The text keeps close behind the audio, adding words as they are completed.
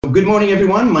Good morning,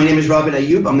 everyone. My name is Robin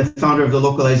Ayub. I'm the founder of the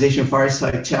Localization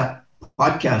Fireside Chat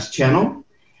podcast channel.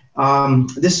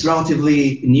 This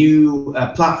relatively new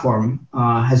platform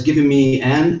has given me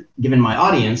and given my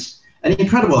audience an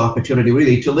incredible opportunity,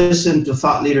 really, to listen to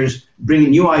thought leaders bring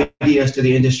new ideas to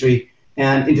the industry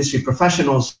and industry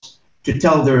professionals to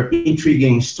tell their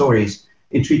intriguing stories,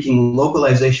 intriguing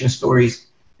localization stories,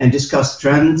 and discuss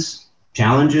trends,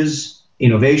 challenges,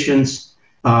 innovations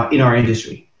in our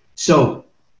industry. So,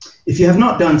 if you have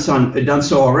not done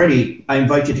so already, I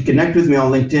invite you to connect with me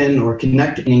on LinkedIn or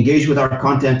connect and engage with our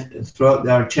content throughout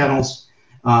our channels,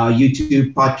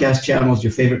 YouTube podcast channels,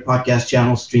 your favorite podcast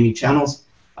channels, streaming channels.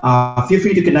 Feel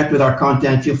free to connect with our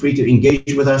content. Feel free to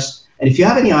engage with us. And if you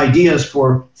have any ideas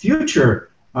for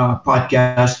future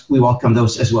podcasts, we welcome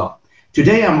those as well.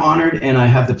 Today, I'm honored and I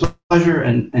have the pleasure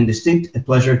and distinct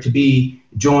pleasure to be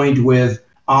joined with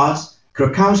Oz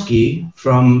Krakowski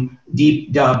from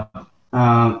Deepdub.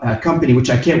 A company, which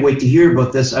I can't wait to hear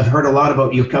about this. I've heard a lot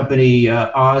about your company,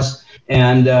 Oz,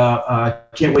 and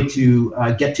can't wait to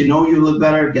get to know you a little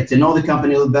better, get to know the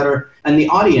company a little better. And the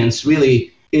audience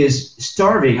really is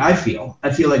starving, I feel.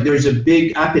 I feel like there's a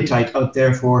big appetite out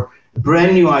there for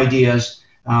brand new ideas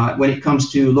when it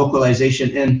comes to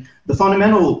localization. And the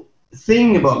fundamental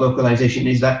thing about localization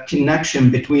is that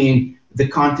connection between the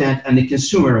content and the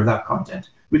consumer of that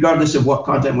content, regardless of what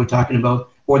content we're talking about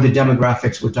or the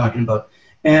demographics we're talking about.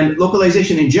 And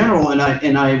localization in general, and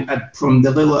I from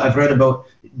the little I've read about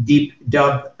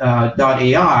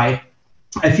Deepdub.ai,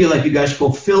 I feel like you guys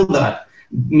fulfill that,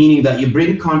 meaning that you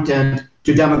bring content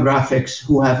to demographics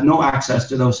who have no access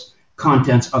to those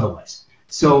contents otherwise.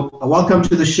 So welcome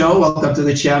to the show, welcome to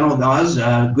the channel, Oz.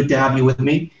 Good to have you with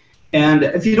me. And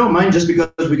if you don't mind, just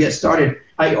because we get started,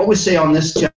 I always say on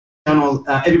this channel,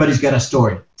 everybody's got a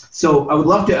story. So I would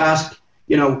love to ask,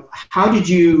 how did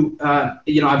you,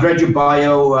 I've read your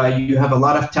bio, you have a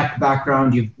lot of tech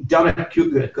background, you've done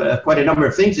quite a number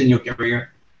of things in your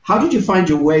career. How did you find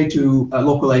your way to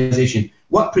localization?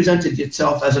 What presented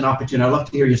itself as an opportunity? I'd love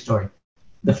to hear your story.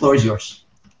 The floor is yours.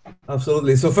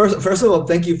 Absolutely. So first of all,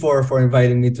 thank you for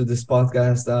inviting me to this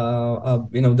podcast.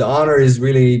 The honor is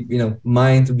really,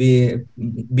 mine to be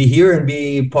here and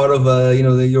be part of,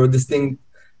 your distinct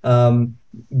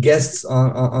guests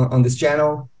on this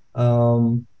channel.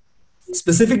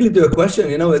 Specifically to a question,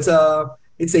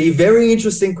 it's a very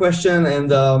interesting question,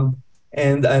 and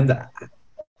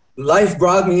life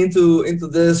brought me into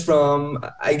this from,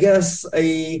 I guess,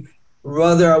 a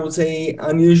rather, I would say,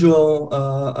 unusual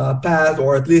path,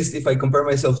 or at least if I compare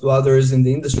myself to others in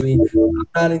the industry. I'm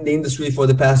not in the industry for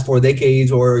the past 4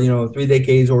 decades or 3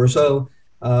 decades or so.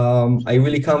 I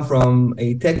really come from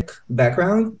a tech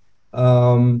background,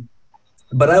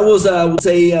 but I was, I would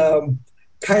say,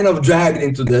 kind of dragged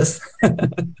into this,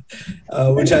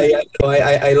 which I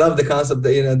love the concept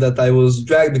that, that I was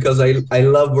dragged because I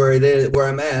love where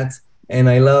I'm at, and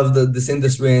I love this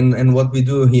industry and what we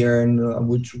do here, and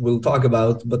which we'll talk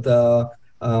about. But the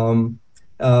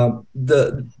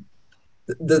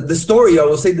story, I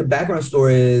will say, the background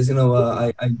story is,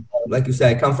 I like you say,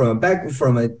 I come from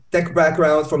a tech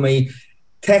background, from a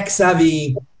tech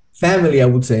savvy family, I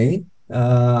would say.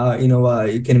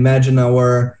 You can imagine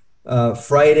our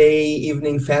Friday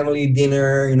evening family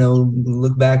dinner,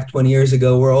 look back 20 years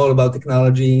ago, we're all about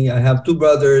technology. I have 2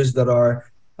 brothers that are,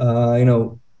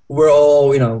 we're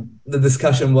all, the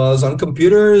discussion was on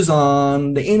computers,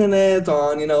 on the internet,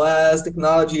 on, as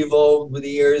technology evolved with the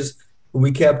years,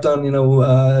 we kept on,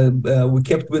 we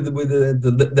kept with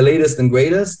the latest and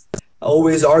greatest,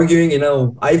 always arguing,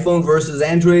 iPhone versus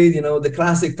Android, the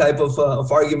classic type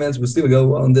of arguments. We still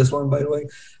go on this one, by the way.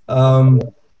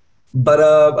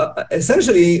 But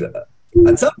essentially,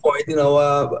 at some point,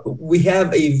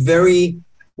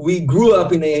 we grew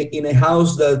up in a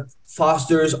house that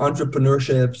fosters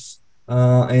entrepreneurships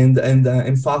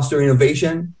and foster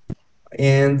innovation.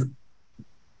 And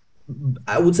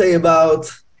I would say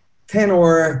about 10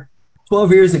 or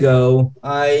 12 years ago,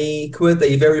 I quit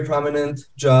a very prominent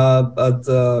job at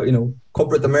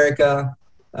corporate America,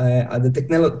 at the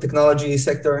technology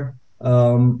sector.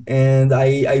 And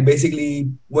I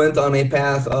basically went on a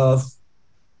path of,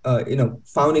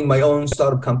 founding my own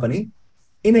startup company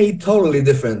in a totally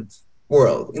different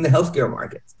world, in the healthcare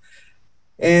market.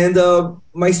 And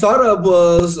my startup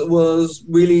was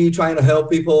really trying to help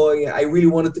people. I really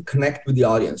wanted to connect with the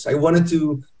audience. I wanted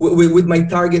to, with my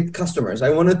target customers, I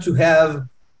wanted to have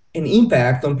an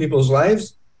impact on people's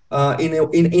lives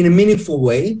in a meaningful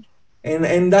way.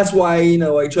 And that's why,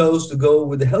 I chose to go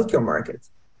with the healthcare market.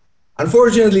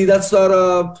 Unfortunately, that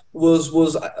startup was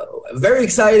very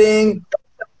exciting,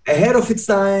 ahead of its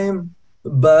time,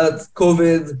 but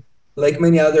COVID like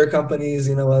many other companies,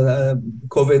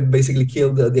 COVID basically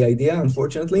killed the idea,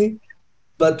 unfortunately.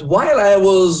 But while I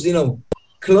was,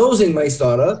 closing my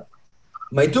startup,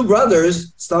 my two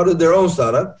brothers started their own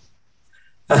startup.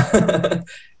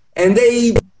 And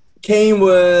they came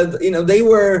with, they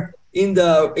were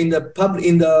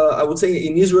I would say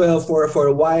in Israel for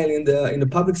a while in the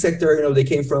public sector. They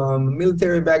came from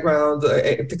military background,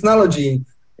 technology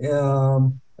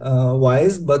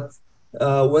wise, but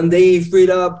when they freed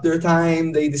up their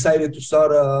time, they decided to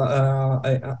start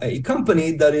a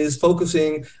company that is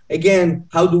focusing, again,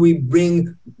 how do we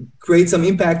create some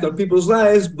impact on people's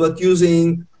lives, but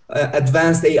using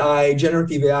advanced AI,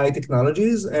 generative AI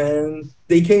technologies. And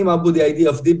they came up with the idea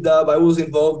of Deepdub. I was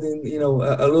involved in,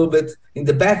 a little bit in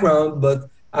the background, but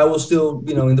I was still,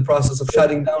 in the process of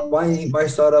shutting down my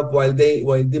startup while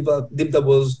Deepdub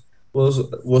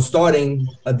was starting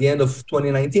at the end of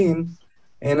 2019.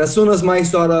 And as soon as my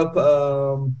startup,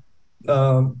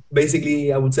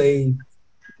 basically, I would say,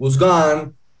 was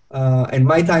gone, and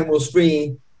my time was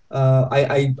free,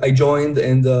 I joined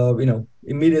and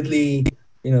immediately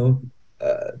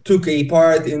took a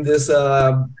part in this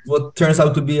what turns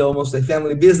out to be almost a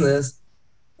family business.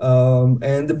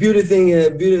 And the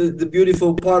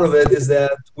beautiful part of it is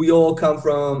that we all come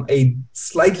from a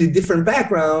slightly different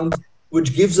background,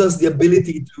 which gives us the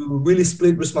ability to really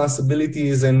split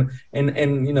responsibilities and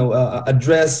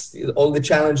address all the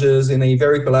challenges in a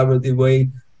very collaborative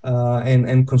way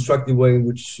and constructive way,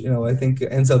 which I think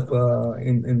ends up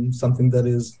in something that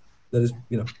is the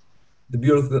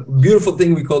beautiful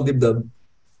thing we call Deepdub.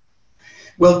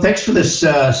 Well, thanks for this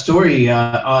story,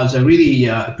 Oz. I really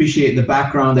appreciate the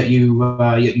background that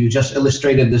you just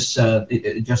illustrated this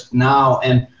just now.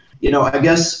 And I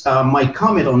guess my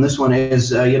comment on this one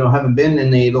is, having been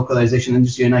in the localization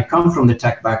industry, and I come from the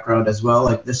tech background as well.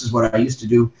 Like, this is what I used to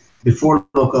do before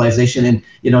localization. And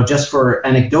just for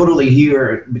anecdotally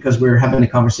here, because we're having a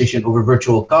conversation over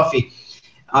virtual coffee,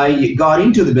 I got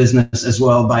into the business as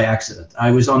well by accident.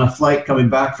 I was on a flight coming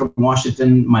back from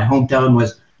Washington. My hometown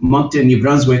was Moncton, New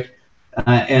Brunswick,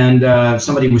 and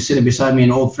somebody was sitting beside me,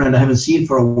 an old friend I haven't seen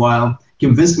for a while,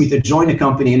 convinced me to join a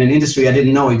company in an industry I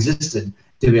didn't know existed,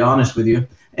 to be honest with you.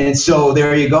 And so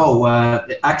there you go.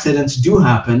 Accidents do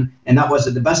happen, and that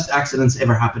was the best accidents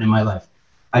ever happened in my life.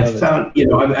 I found,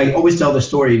 I always tell the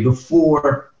story.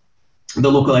 Before the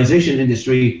localization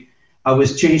industry, I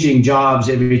was changing jobs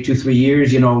every 2-3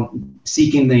 years,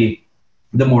 seeking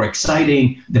the more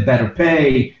exciting, the better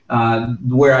pay,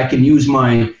 where I can use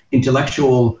my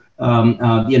intellectual,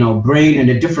 brain in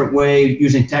a different way,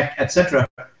 using tech, etc.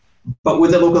 But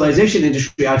with the localization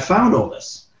industry, I found all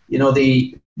this.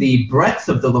 The breadth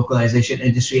of the localization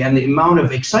industry and the amount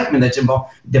of excitement that's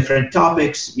involved, different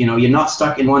topics. You're not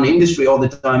stuck in one industry all the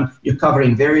time. You're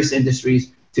covering various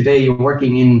industries. Today, you're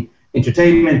working in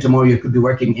entertainment. Tomorrow, you could be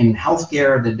working in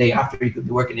healthcare. The day after, you could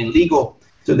be working in legal.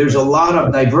 So there's a lot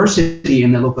of diversity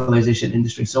in the localization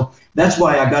industry. So that's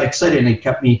why I got excited, and it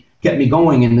kept me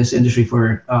going in this industry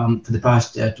for the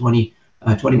past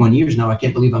 21 years now. I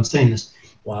can't believe I'm saying this.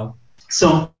 Wow.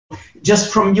 So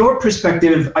just from your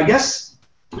perspective, I guess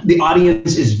the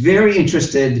audience is very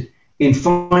interested in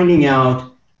finding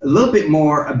out a little bit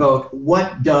more about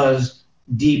what does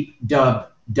Deepdub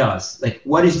does. Like,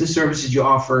 what is the services you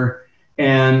offer,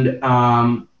 and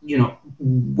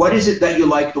what is it that you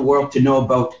like the world to know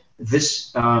about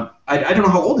this? I don't know,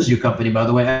 how old is your company, by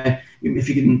the way? If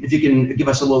you can give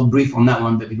us a little brief on that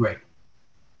one, that'd be great.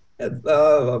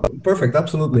 Perfect,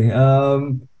 absolutely.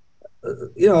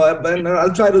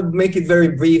 I'll try to make it very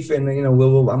brief, and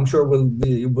I'm sure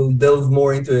we'll delve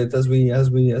more into it as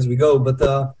we go. But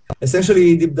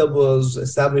essentially, Deepdub was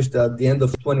established at the end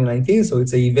of 2019, so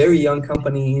it's a very young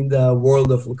company in the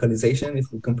world of localization if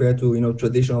we compare to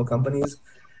traditional companies.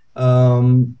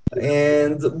 And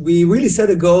we really set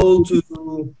a goal to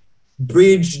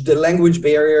bridge the language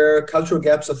barrier, cultural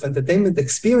gaps of entertainment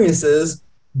experiences,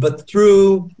 but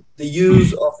through the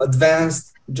use of advanced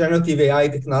generative AI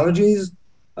technologies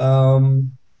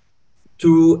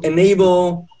to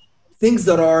enable things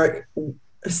that are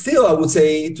still, I would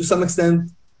say, to some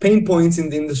extent, pain points in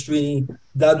the industry.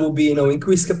 That will be,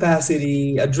 increased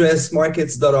capacity, address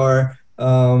markets that are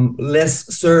less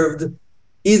served,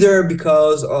 either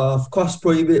because of cost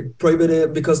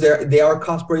prohibitive, because they are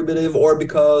cost prohibitive, or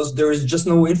because there is just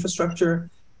no infrastructure,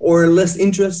 or less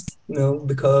interest,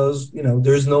 because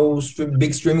there's no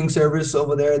big streaming service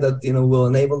over there that will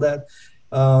enable that,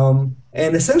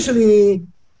 and essentially,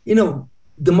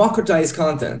 democratize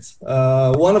content.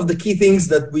 One of the key things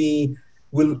that we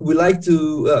like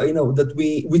to, that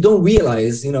we don't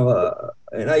realize,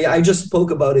 and I just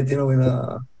spoke about it,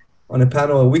 on a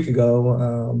panel a week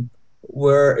ago.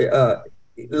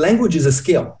 language is a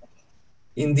skill.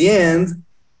 In the end,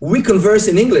 we converse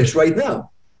in English right now.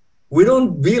 We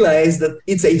don't realize that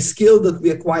it's a skill that we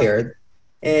acquired,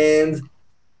 and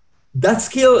that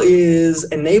skill is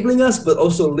enabling us, but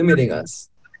also limiting us.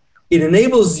 It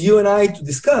enables you and I to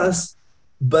discuss,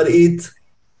 but it,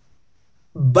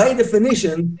 by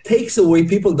definition, takes away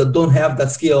people that don't have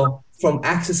that skill from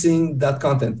accessing that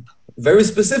content. Very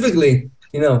specifically,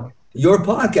 your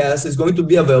podcast is going to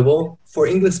be available for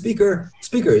English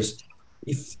speakers.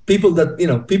 If people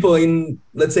people in,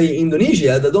 let's say,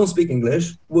 Indonesia that don't speak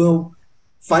English will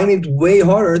find it way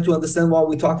harder to understand what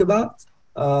we talk about.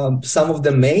 Some of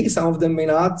them may, some of them may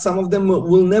not. Some of them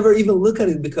will never even look at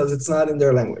it because it's not in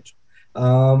their language.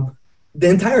 The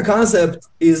entire concept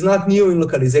is not new in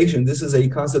localization. This is a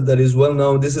concept that is well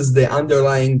known. This is the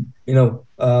underlying,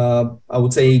 I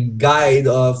would say, guide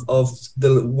of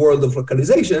the world of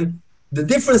localization. The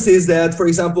difference is that, for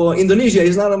example, Indonesia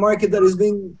is not a market that is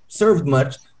being served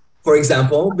much, for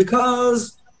example,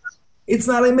 because it's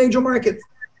not a major market.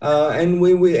 And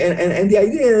the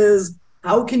idea is,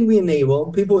 how can we enable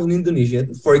people in Indonesia?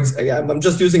 I'm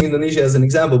just using Indonesia as an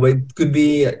example, but it could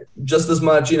be just as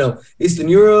much, Eastern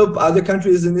Europe, other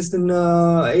countries in Eastern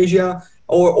Asia,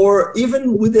 or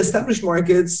even with established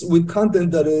markets with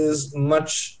content that is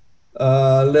much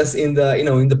less in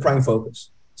the prime focus.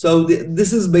 So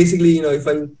this is basically, if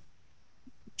I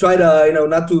try to,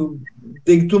 not to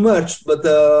dig too much, but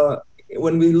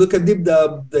when we look at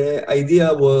Deepdub, the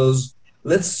idea was,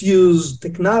 let's use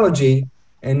technology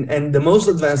and the most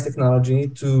advanced technology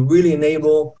to really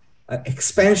enable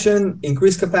expansion,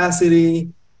 increased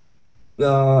capacity,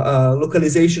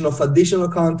 localization of additional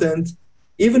content,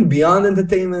 even beyond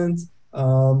entertainment,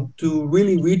 to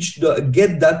really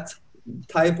get that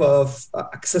type of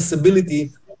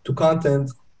accessibility to content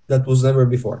that was never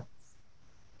before.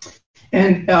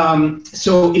 And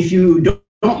so if you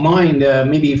don't mind,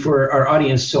 maybe for our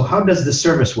audience, so how does the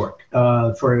service work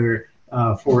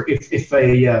for if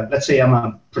let's say I'm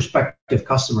a prospective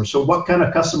customer? So what kind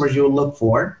of customers you look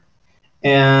for,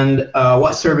 and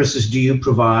what services do you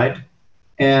provide?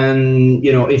 And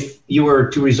if you were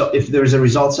to if there's a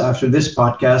results after this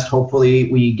podcast,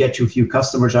 hopefully we get you a few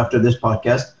customers after this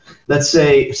podcast. Let's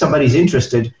say if somebody's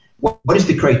interested, what is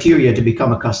the criteria to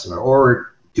become a customer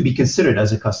or to be considered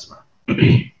as a customer?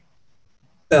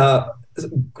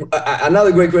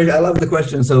 Another great question. I love the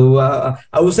question. So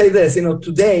I will say this,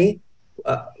 today,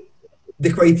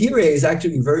 the criteria is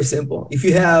actually very simple. If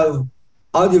you have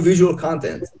audiovisual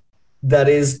content that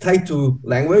is tied to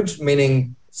language,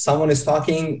 meaning someone is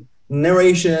talking,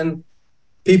 narration,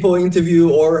 people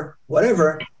interview, or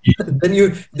whatever, then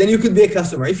you could be a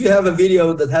customer. If you have a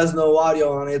video that has no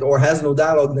audio on it or has no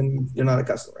dialogue, then you're not a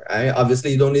customer.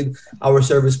 Obviously, you don't need our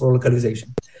service for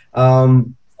localization.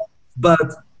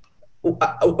 But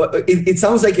it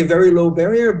sounds like a very low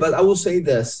barrier, but I will say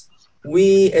this.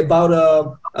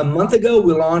 About a month ago,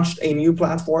 we launched a new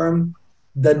platform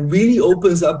that really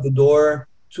opens up the door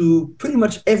to pretty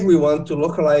much everyone to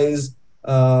localize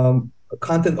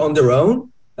content on their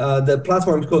own. The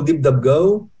platform is called Deepdub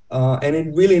Go, and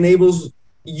it really enables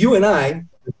you and I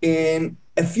in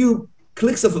a few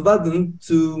clicks of a button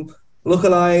to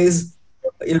localize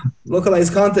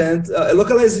content,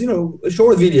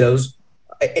 short videos.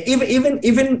 Even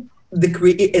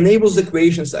it enables the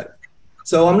creation side.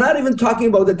 So I'm not even talking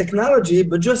about the technology,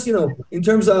 but just in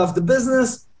terms of the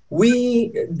business,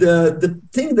 the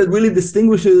thing that really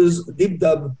distinguishes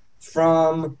Deepdub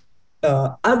from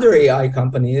other AI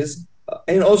companies,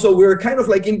 and also we're kind of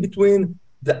like in between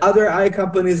the other AI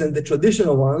companies and the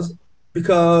traditional ones,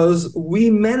 because we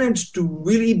managed to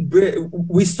really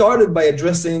we started by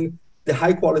addressing the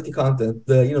high quality content,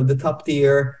 the top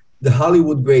tier, the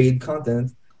Hollywood grade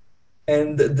content.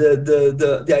 And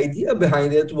the idea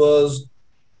behind it was,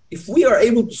 if we are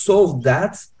able to solve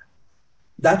that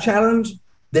challenge,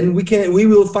 then we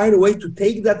will find a way to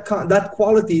take that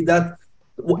quality, that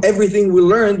everything we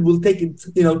learned, will take it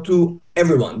to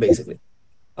everyone basically.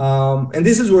 And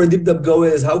this is where Deepdub Go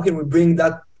is. How can we bring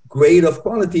that grade of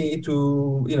quality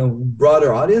to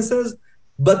broader audiences?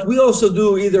 But we also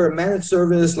do either a managed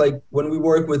service, like when we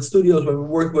work with studios, when we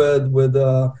work with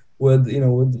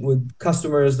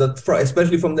customers that,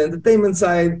 especially from the entertainment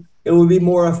side, it will be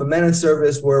more of a managed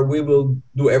service where we will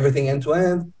do everything end to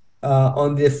end.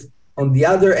 On the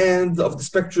other end of the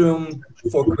spectrum,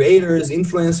 for creators,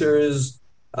 influencers,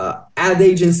 ad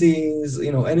agencies,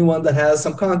 anyone that has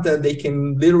some content, they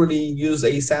can literally use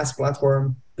a SaaS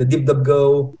platform, the Deepdub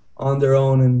Go, on their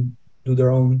own and do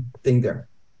their own thing there.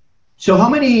 So how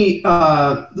many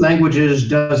languages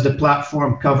does the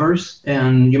platform covers?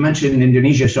 And you mentioned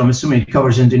Indonesia, so I'm assuming it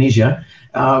covers Indonesia,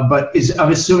 but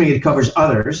I'm assuming it covers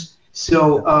others.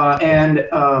 So,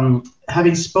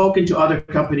 having spoken to other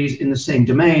companies in the same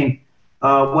domain,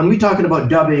 when we're talking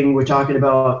about dubbing, we're talking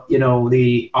about,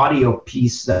 the audio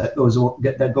piece that goes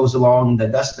along,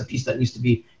 that's the piece that needs to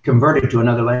be converted to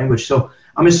another language. So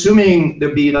I'm assuming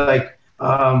there'd be like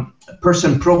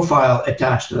person profile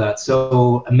attached to that.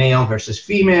 So a male versus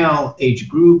female, age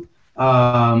group,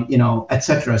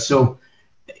 etc. So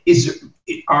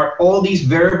are all these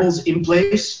variables in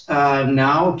place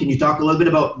now? Can you talk a little bit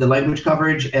about the language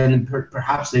coverage and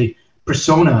perhaps the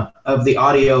persona of the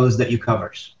audios that you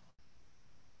covers?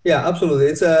 Yeah, absolutely.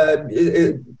 It's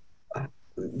the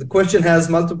question has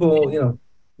multiple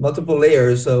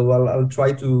layers. So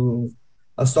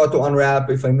I'll start to unwrap.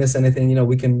 If I miss anything,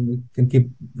 we can keep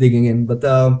digging in. But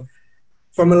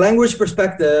from a language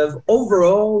perspective,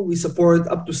 overall, we support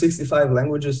up to 65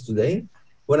 languages today.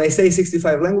 When I say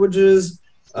 65 languages,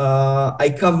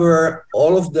 I cover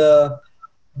all of the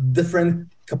different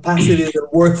capacities and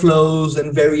workflows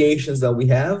and variations that we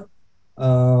have.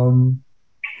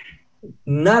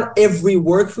 Not every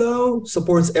workflow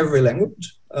supports every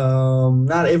language.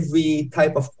 Not every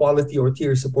type of quality or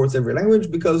tier supports every language,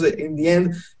 because in the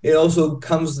end, it also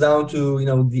comes down to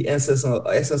the essence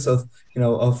of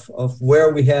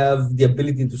where we have the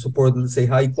ability to support, let's say,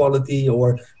 high quality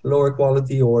or lower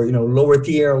quality, or lower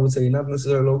tier. I would say not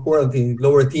necessarily low quality,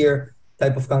 lower tier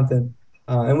type of content,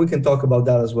 and we can talk about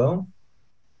that as well.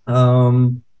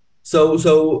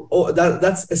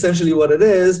 That's essentially what it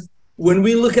is. When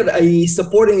we look at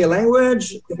supporting a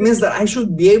language, it means that I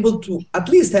should be able to at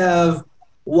least have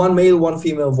one male, one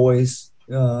female voice,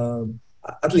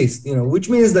 at least, which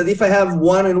means that if I have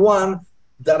one and one,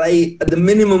 that I, at the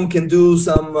minimum, can do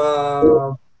some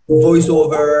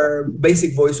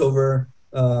basic voiceover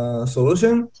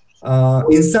solution.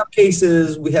 In some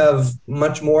cases, we have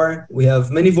much more. We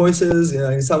have many voices.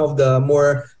 In some of the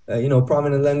more,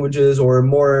 prominent languages or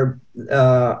more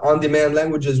on-demand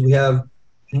languages, we have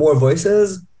more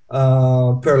voices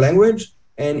per language.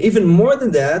 And even more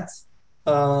than that,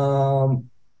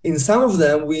 in some of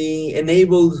them, we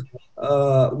enabled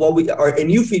a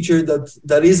new feature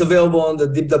that is available on the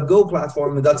Deepdub Go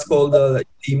platform, and that's called the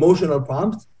emotional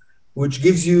prompt, which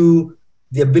gives you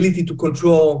the ability to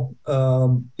control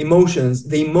the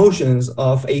emotions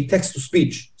of a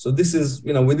text-to-speech. So this is,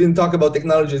 we didn't talk about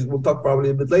technologies, we'll talk probably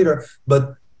a bit later,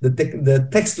 but the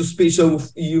text-to-speech, so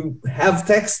you have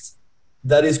text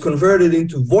that is converted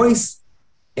into voice,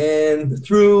 and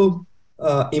through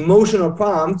emotional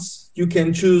prompts, you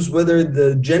can choose whether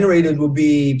the generated will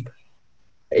be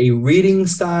a reading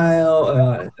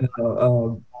style,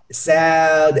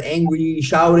 sad, angry,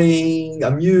 shouting,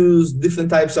 amused, different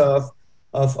types of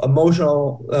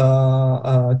emotional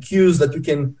cues that you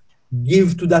can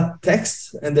give to that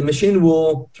text, and the machine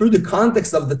will, through the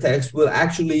context of the text, will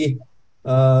actually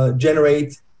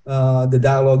generate the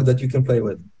dialogue that you can play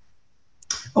with.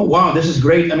 Oh, wow, this is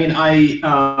great. I mean, I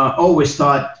always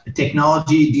thought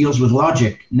technology deals with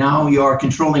logic. Now you're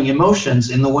controlling emotions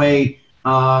in the way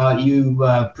you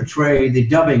portray the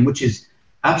dubbing, which is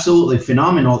absolutely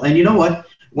phenomenal. And you know what?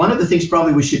 One of the things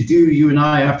probably we should do, you and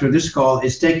I, after this call,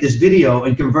 is take this video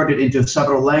and convert it into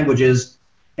several languages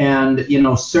and,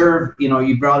 serve,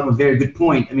 you brought up a very good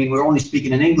point. I mean, we're only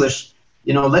speaking in English.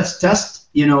 Let's test,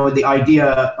 the idea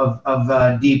of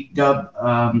Deepdub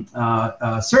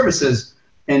services,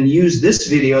 and use this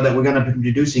video that we're going to be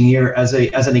producing here as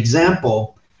an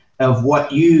example of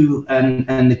what you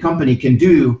and the company can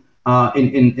do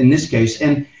in this case.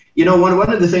 And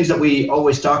one of the things that we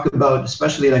always talk about,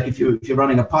 especially like if you're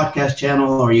running a podcast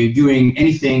channel or you're doing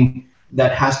anything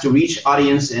that has to reach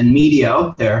audience and media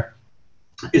out there,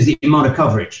 is the amount of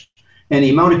coverage. And the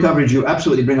amount of coverage, you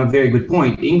absolutely bring up a very good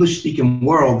point. The English-speaking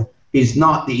world is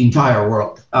not the entire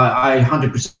world. I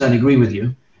 100% agree with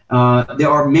you. There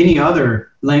are many other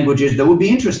languages that would be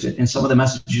interested in some of the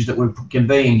messages that we're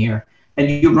conveying here. And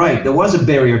you're right, there was a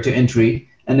barrier to entry,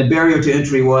 and the barrier to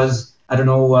entry was, I don't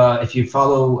know if you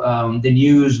follow the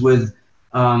news with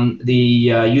the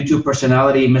YouTube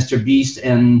personality, Mr. Beast,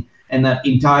 and that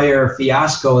entire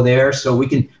fiasco there. So we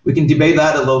can debate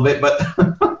that a little bit, but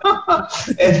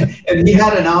and he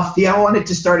had enough. I wanted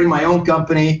to start in my own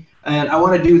company, and I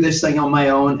want to do this thing on my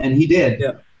own, and he did.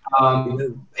 Yeah.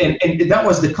 And that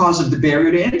was the cause of the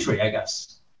barrier to entry, I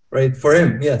guess. Right, for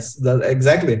him, yes,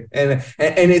 exactly, and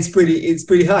it's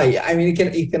pretty high. I mean,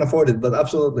 he can afford it, but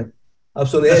absolutely.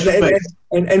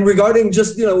 And regarding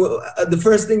just the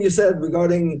first thing you said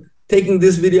regarding taking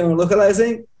this video and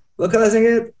localizing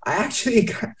it, I actually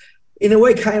in a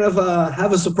way, kind of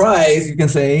have a surprise, you can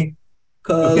say,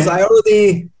 because Okay. I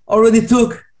already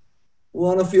took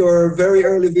one of your very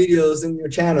early videos in your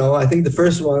channel. I think the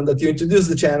first one that you introduced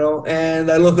the channel,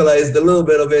 and I localized a little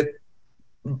bit of it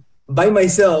by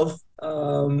myself.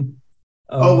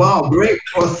 Oh wow, great!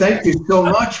 Well, thank you so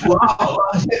much. Wow,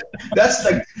 that's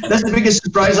the biggest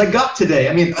surprise I got today.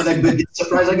 I mean, the biggest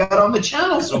surprise I got on the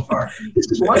channel so far. This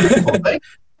is wonderful. Thank you.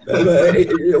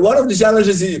 One of the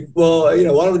challenges,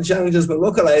 one of the challenges when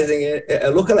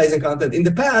localizing content in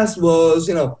the past was,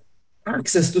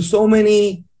 access to so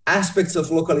many aspects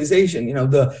of localization.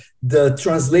 The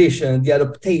translation, the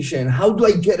adaptation. How do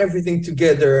I get everything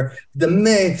together? The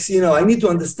mix. I need to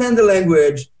understand the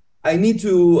language. I need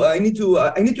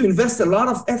to invest a lot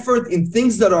of effort in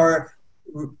things that are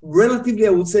relatively,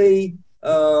 I would say,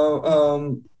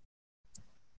 the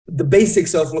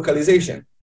basics of localization.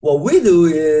 What we do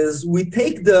is we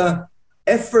take the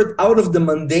effort out of the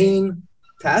mundane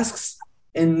tasks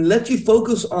and let you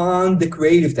focus on the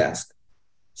creative task.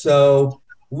 So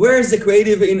where's the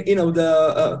creative in,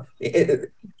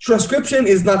 transcription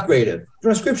is not creative.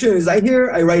 Transcription is I hear,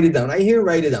 I write it down. I hear,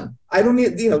 write it down. I don't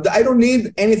need, I don't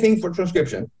need anything for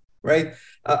transcription, right?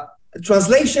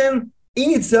 Translation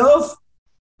in itself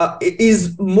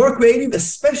is more creative,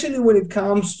 especially when it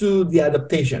comes to the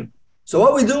adaptation. So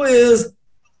what we do is,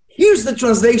 here's the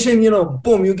translation,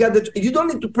 boom, you get it. You don't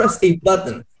need to press a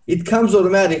button. It comes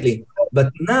automatically.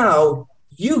 But now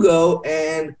you go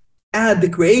and add the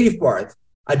creative part,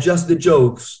 adjust the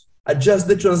jokes, adjust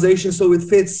the translation so it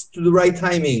fits to the right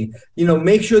timing,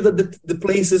 make sure that the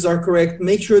places are correct,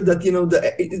 make sure that,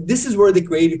 this is where the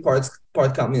creative part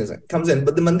comes in.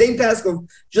 But the mundane task of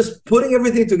just putting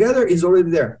everything together is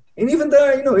already there. And even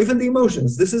even the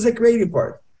emotions, this is a creative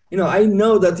part. I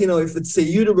know that, if it's a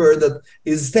YouTuber that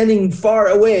is standing far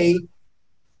away,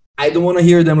 I don't want to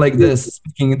hear them like this,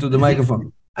 speaking into the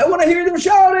microphone. I want to hear them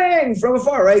shouting from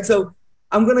afar, right? So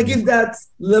I'm going to give that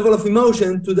level of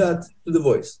emotion to the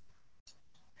voice.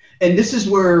 And this is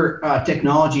where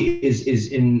technology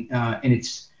is in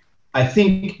its, I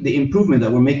think the improvement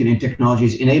that we're making in technology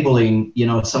is enabling,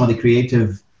 some of the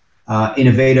creative,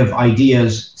 innovative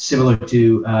ideas similar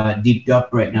to Deepdub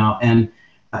right now. And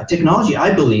technology,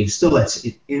 I believe, still at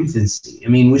its infancy. I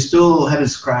mean, we still haven't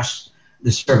scratched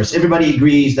the surface. Everybody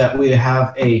agrees that we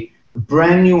have a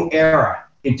brand new era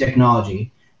in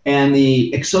technology, and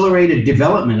the accelerated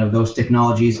development of those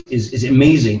technologies is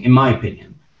amazing, in my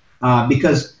opinion,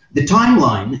 because the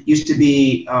timeline used to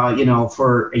be,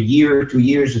 for a year, 2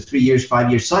 years, or 3 years, 5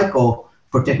 year cycle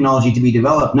for technology to be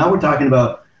developed. Now we're talking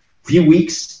about a few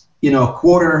weeks, a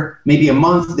quarter, maybe a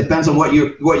month, depends on what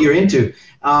you're into.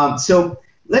 So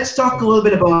let's talk a little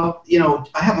bit about,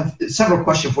 I have several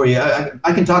questions for you.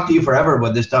 I can talk to you forever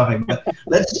about this topic, but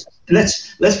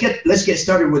let's get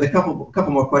started with a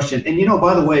couple more questions. And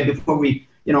by the way, before we,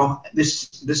 this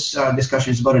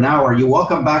discussion is about an hour. You're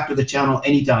welcome back to the channel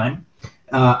anytime.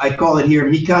 I call it here,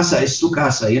 mi casa es su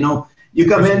casa. You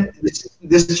come in,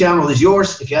 this channel is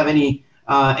yours. If you have any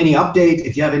update,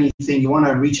 if you have anything you want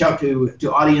to reach out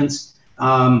to audience,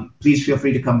 please feel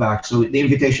free to come back. So the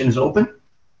invitation is open.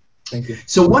 Thank you.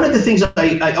 So one of the things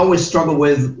I always struggle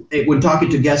with when talking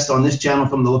to guests on this channel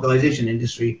from the localization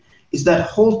industry is that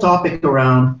whole topic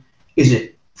around, is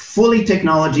it fully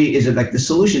technology? Is it like the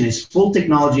solution is full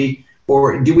technology,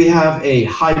 or do we have a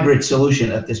hybrid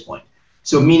solution at this point?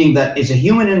 So meaning that is a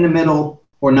human in the middle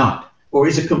or not, or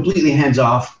is it completely hands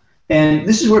off? And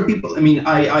this is where people,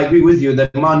 I agree with you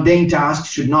that mundane tasks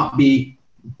should not be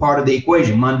part of the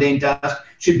equation. Mundane tasks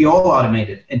should be all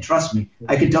automated. And trust me,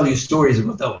 I can tell you stories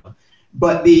about that one.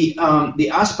 But the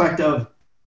aspect of,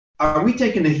 are we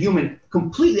taking the human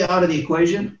completely out of the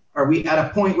equation? Are we at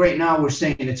a point right now we're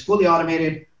saying it's fully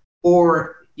automated,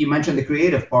 or you mentioned the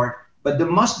creative part, but there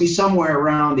must be somewhere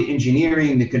around the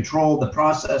engineering, the control, the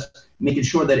process, making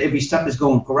sure that every step is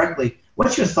going correctly.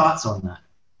 What's your thoughts on that?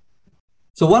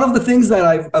 So one of the things that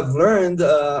I've learned,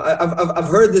 I've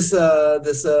heard this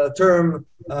term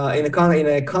in a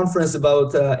conference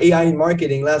about AI in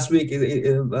marketing last week.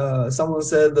 Someone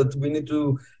said that we need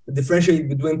to differentiate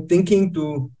between thinking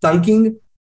to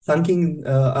thinking,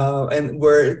 and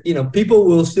where people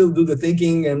will still do the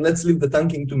thinking, and let's leave the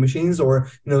thinking to machines or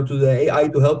to the AI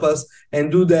to help us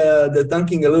and do the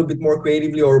thinking a little bit more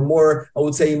creatively, or more, I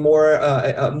would say,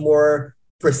 more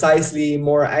precisely,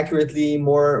 more accurately,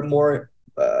 more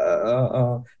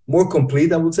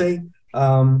complete, I would say.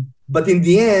 But in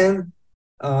the end,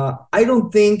 I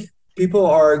don't think people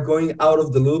are going out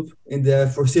of the loop in the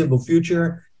foreseeable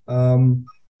future.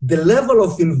 The level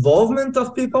of involvement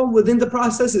of people within the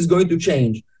process is going to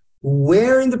change.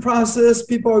 Where in the process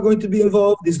people are going to be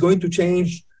involved is going to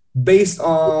change based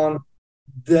on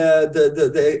the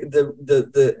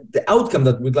outcome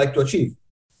that we'd like to achieve.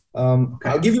 Okay.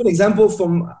 I'll give you an example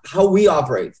from how we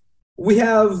operate. We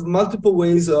have multiple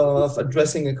ways of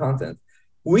addressing a content.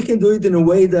 We can do it in a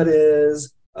way that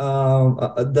is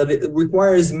that it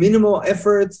requires minimal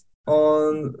effort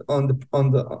on the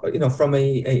from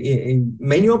a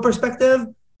manual perspective,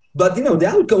 but the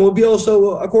outcome will be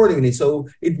also accordingly. So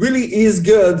it really is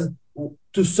good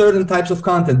to certain types of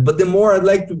content, but the more I'd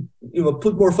like to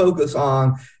put more focus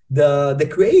on the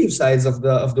creative sides of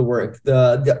the work,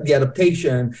 the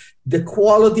adaptation, the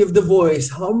quality of the voice,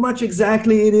 how much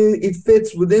exactly it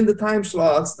fits within the time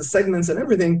slots, the segments and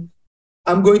everything,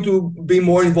 I'm going to be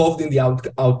more involved in the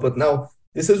output. Now,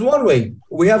 this is one way.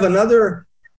 We have another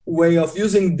way of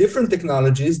using different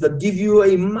technologies that give you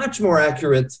a much more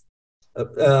accurate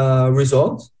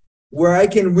result, where I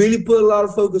can really put a lot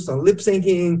of focus on lip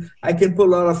syncing. I can put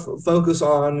a lot of focus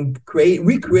on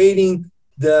recreating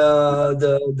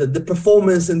the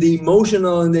performance and the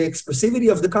emotional and the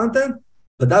expressivity of the content,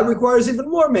 but that requires even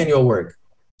more manual work.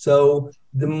 So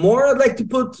the more I'd like to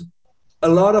put a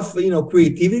lot of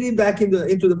creativity back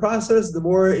into the process, the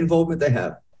more involvement I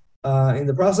have in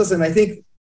the process. And I think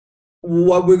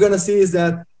what we're going to see is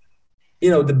that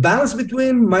the balance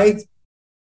between might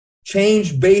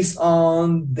change based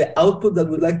on the output that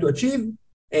we'd like to achieve,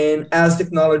 and as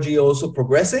technology also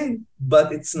progressing,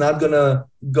 but it's not going to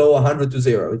go 100 to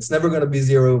 0. It's never going to be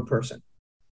 0%.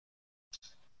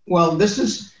 Well, this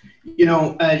is,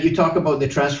 you talk about the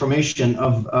transformation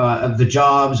of the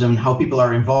jobs and how people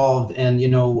are involved. And,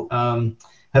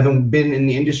 having been in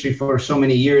the industry for so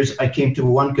many years, I came to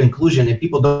one conclusion: that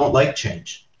people don't like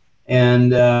change.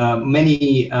 And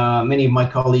many of my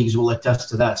colleagues will attest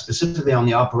to that, specifically on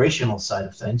the operational side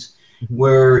of things,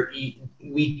 where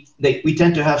we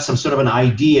tend to have some sort of an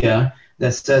idea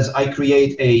that says, I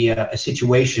create a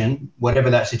situation, whatever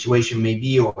that situation may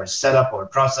be, or a setup or a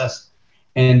process,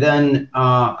 and then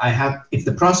if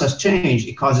the process change,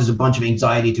 it causes a bunch of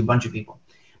anxiety to a bunch of people.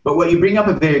 But what you bring up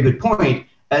a very good point.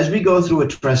 As we go through a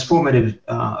transformative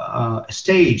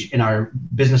stage in our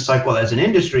business cycle as an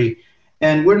industry,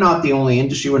 and we're not the only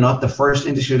industry, we're not the first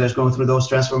industry that's going through those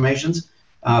transformations.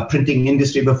 Printing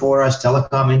industry before us,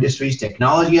 telecom industries,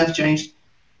 technology has changed.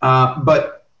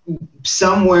 But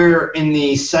somewhere in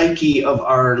the psyche of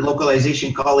our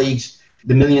localization colleagues,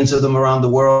 the millions of them around the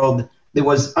world, there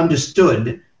was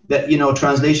understood that,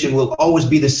 translation will always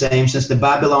be the same since the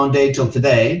Babylon day till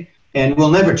today, and will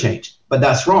never change. But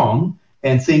that's wrong,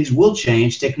 and things will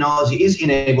change. Technology is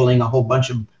enabling a whole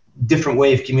bunch of different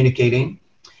way of communicating.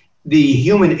 The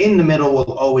human in the middle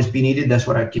will always be needed. That's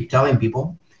what I keep telling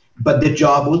people. But the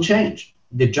job will change.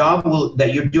 The job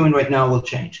that you're doing right now will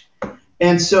change.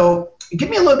 And so give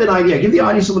me a little bit of idea. Give the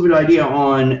audience a little bit of idea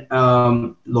on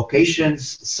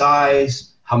locations,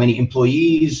 size, how many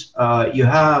employees you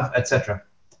have, etc.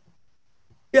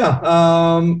 Yeah.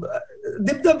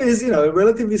 Deepdub is, a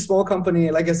relatively small company.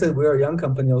 Like I said, we're a young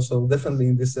company also, definitely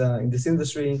in this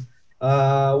industry.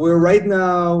 We're right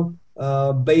now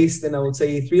based in, I would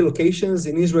say, 3 locations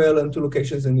in Israel and 2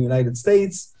 locations in the United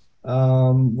States.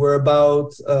 We're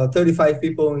about 35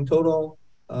 people in total.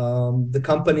 The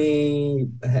company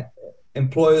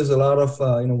employs a lot of,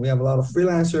 we have a lot of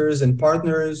freelancers and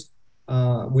partners.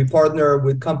 We partner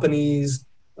with companies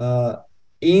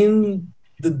in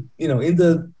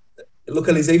the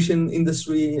localization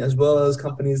industry, as well as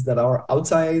companies that are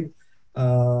outside.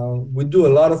 We do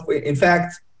a lot of, in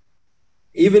fact,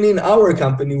 even in our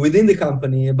company, within the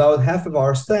company, about half of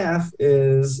our staff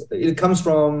comes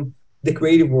from the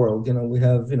creative world. We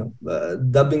have,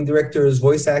 dubbing directors,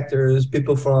 voice actors,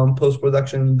 people from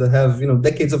post-production that have,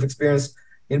 decades of experience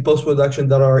in post-production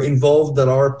that are involved, that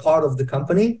are part of the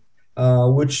company,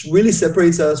 which really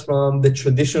separates us from the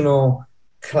traditional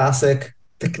classic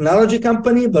technology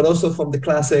company, but also from the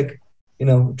classic,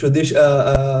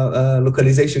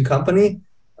 localization company.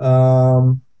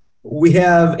 We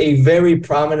have a very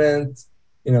prominent,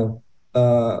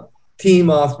 team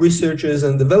of researchers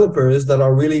and developers that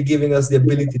are really giving us the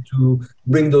ability to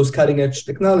bring those cutting edge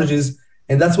technologies.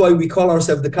 And that's why we call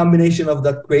ourselves the combination of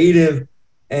that creative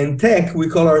and tech. We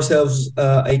call ourselves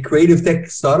a creative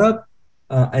tech startup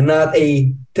and not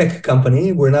a tech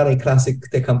company. We're not a classic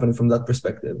tech company from that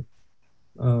perspective.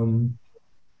 Well,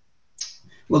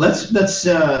 that's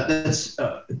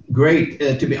great.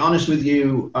 To be honest with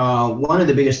you, one of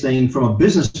the biggest things from a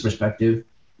business perspective,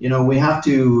 we have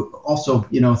to also,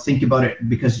 think about it,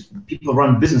 because people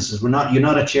run businesses. You're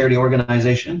not a charity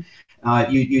organization.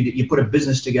 You put a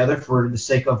business together for the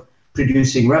sake of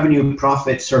producing revenue,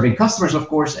 profit, serving customers, of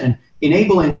course, and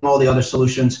enabling all the other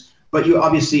solutions but you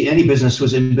obviously, any business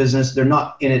who's in business, they're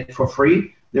not in it for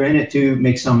free. They're in it to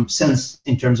make some sense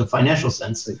in terms of financial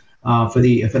sense for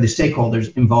the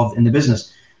stakeholders involved in the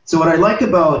business. So what I like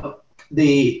about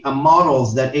the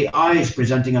models that AI is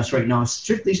presenting us right now,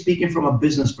 strictly speaking from a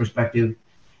business perspective,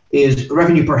 is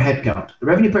revenue per headcount. The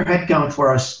revenue per headcount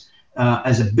for us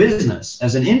as a business,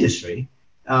 as an industry,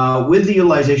 with the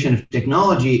utilization of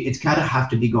technology, it's kind of have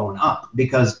to be going up,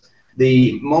 because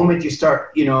the moment you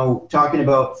start, talking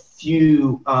about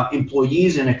few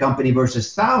employees in a company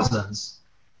versus thousands,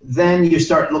 then you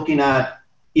start looking at,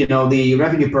 the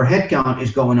revenue per headcount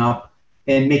is going up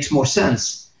and makes more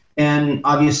sense. And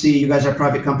obviously, you guys are a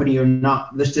private company. You're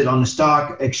not listed on the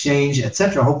stock exchange,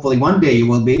 etc. Hopefully, one day you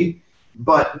will be.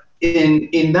 But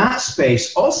in that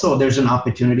space, also, there's an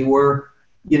opportunity where,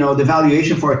 the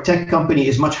valuation for a tech company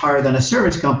is much higher than a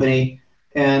service company.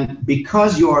 And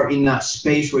because you are in that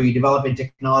space where you're developing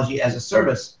technology as a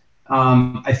service,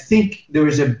 I think there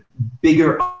is a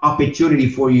bigger opportunity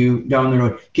for you down the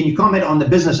road. Can you comment on the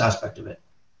business aspect of it?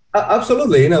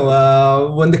 Absolutely.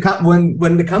 When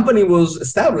the company was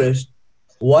established,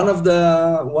 one of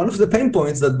the pain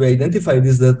points that we identified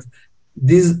is that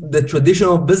the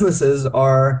traditional businesses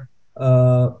are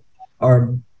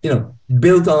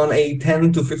built on a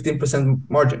 10 to 15%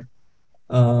 margin.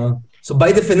 So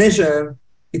by definition,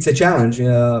 it's a challenge.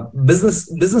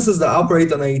 Businesses that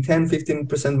operate on a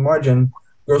 10-15%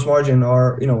 gross margin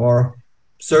are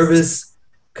service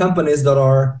companies that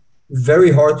are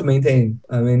very hard to maintain.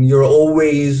 I mean, you're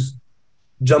always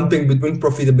jumping between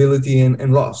profitability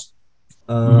and loss.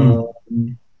 And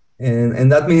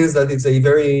that means that it's a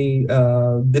very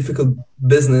difficult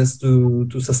business to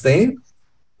sustain.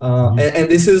 And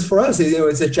this is, for us,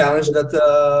 it's a challenge that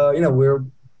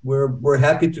we're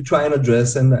happy to try and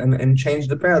address and change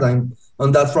the paradigm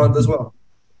on that front as well.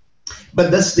 But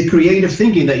that's the creative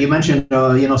thinking that you mentioned,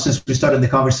 since we started the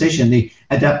conversation, the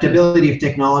adaptability of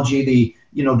technology, the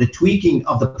tweaking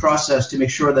of the process to make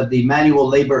sure that the manual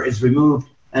labor is removed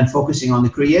and focusing on the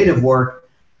creative work.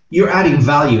 You're adding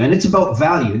value, and it's about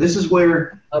value. This is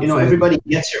where, everybody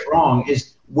gets it wrong,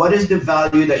 is what is the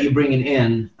value that you're bringing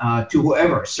in to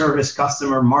whoever, service,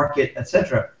 customer, market,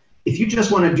 etc. If you just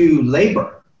want to do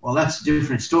labor, well, that's a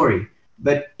different story.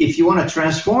 But if you want to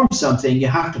transform something, you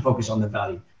have to focus on the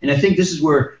value. And I think this is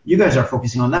where you guys are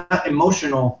focusing on that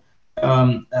emotional,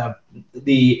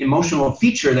 the emotional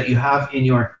feature that you have in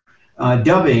your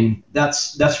dubbing.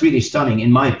 That's really stunning,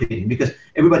 in my opinion, because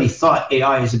everybody thought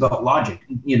AI is about logic,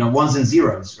 ones and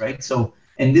zeros, right? So,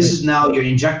 and this is now you're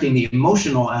injecting the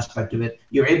emotional aspect of it.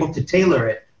 You're able to tailor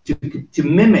it to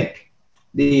mimic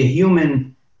the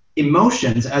human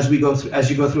emotions as you go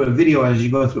through a video, as you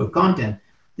go through a content.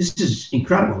 This is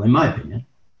incredible, in my opinion.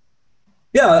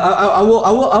 Yeah, I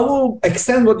will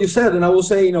extend what you said, and I will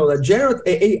say, that generative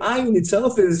AI in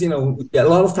itself is, a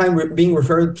lot of time being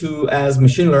referred to as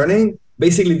machine learning.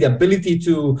 Basically, the ability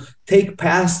to take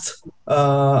past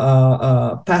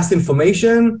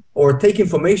information, or take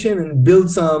information and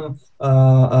build some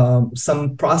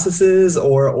processes,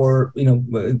 or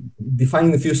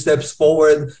defining a few steps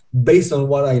forward based on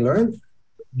what I learned.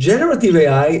 Generative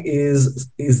AI is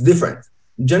different.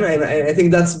 And I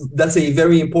think that's a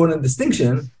very important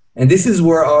distinction, and this is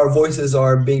where our voices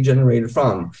are being generated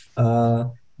from.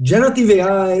 Generative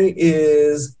AI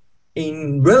is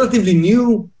a relatively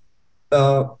new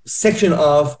section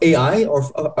of AI, or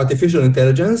artificial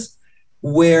intelligence,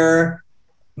 where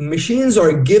machines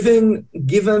are given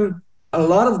a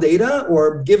lot of data,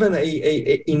 or given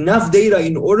enough data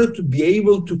in order to be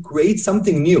able to create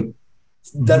something new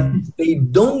that they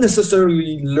don't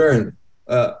necessarily learn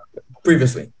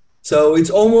previously. So it's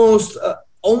almost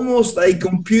like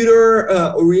computer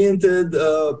oriented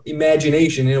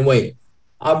imagination in a way.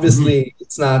 Obviously,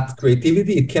 it's not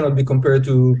creativity. It cannot be compared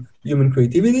to human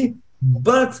creativity,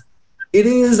 but it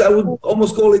is, I would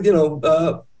almost call it,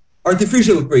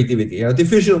 artificial creativity,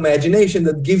 artificial imagination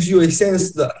that gives you a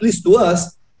sense that, at least to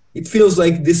us, it feels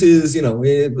like this is,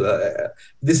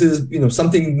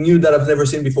 something new that I've never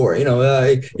seen before.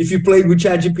 If you played with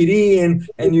ChatGPT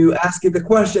and you ask it a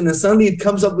question, and suddenly it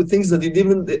comes up with things that you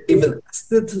didn't even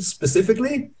ask it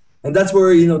specifically, and that's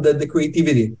where the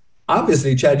creativity.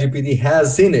 Obviously, ChatGPT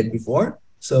has seen it before,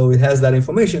 so it has that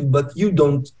information, but you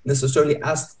don't necessarily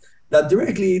ask that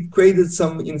directly. It created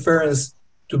some inference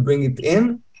to bring it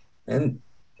in, and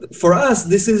for us,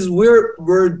 this is where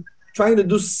we're trying to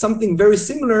do something very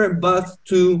similar, but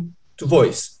to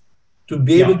voice, to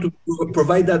be able to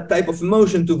provide that type of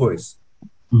emotion to voice.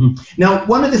 Now,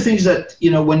 one of the things that,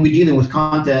 when we're dealing with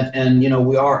content, and,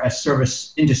 we are a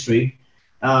service industry,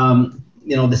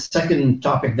 the second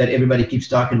topic that everybody keeps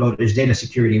talking about is data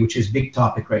security, which is a big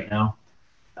topic right now.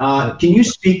 Can you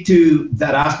speak to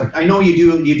that aspect? I know you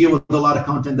deal with a lot of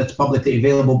content that's publicly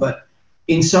available, but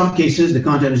in some cases the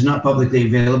content is not publicly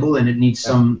available and it needs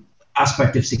some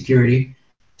aspect of security.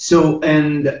 So,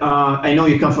 and I know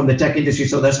you come from the tech industry,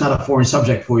 so that's not a foreign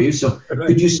subject for you. So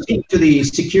could you speak to the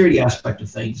security aspect of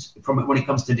things when it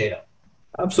comes to data?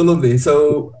 Absolutely.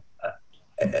 So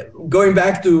going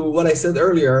back to what I said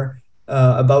earlier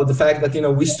about the fact that,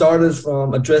 we started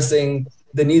from addressing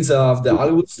the needs of the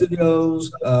Hollywood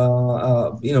studios,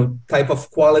 type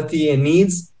of quality and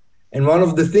needs. And one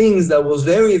of the things that was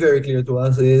very, very clear to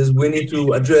us is we need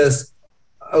to address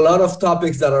a lot of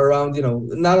topics that are around,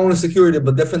 not only security,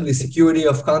 but definitely security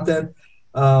of content.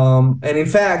 And in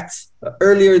fact,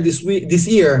 earlier this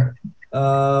year,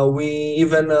 we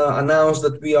even announced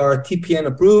that we are TPN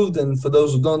approved. And for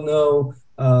those who don't know,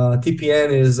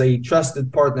 TPN is a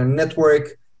trusted partner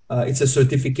network. It's a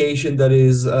certification that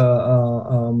is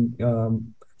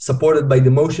supported by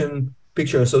the Motion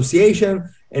Picture Association.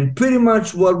 And pretty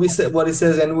much what it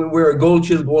says, and we're a Gold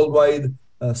Shield worldwide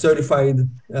certified,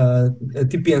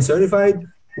 TPN certified,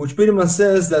 which pretty much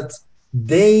says that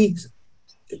they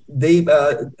did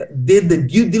the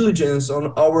due diligence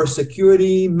on our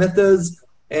security methods,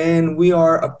 and we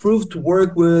are approved to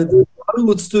work with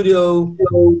Hollywood studios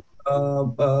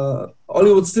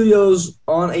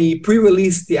on a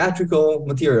pre-release theatrical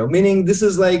material. Meaning, this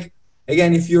is like,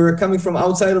 again, if you're coming from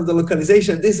outside of the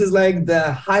localization, this is like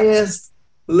the highest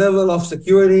level of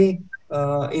security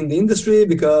in the industry,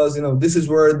 because this is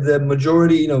where the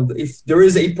majority, if there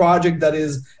is a project that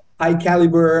is high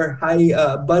caliber, high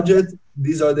budget,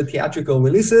 these are the theatrical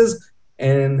releases,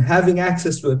 and having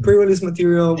access to a pre-release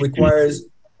material requires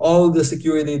all the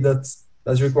security that's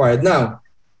required. Now,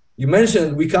 you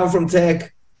mentioned we come from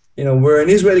tech, we're an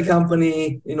Israeli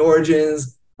company in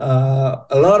origins, a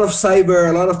lot of cyber,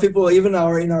 a lot of people even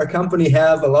in our company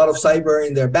have a lot of cyber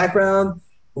in their background.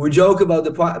 We joke about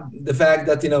the fact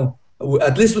that,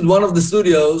 at least with one of the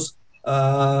studios,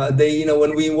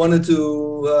 when we wanted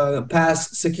to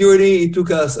pass security, it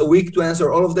took us a week to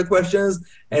answer all of the questions.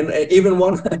 And even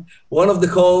one of the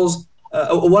calls,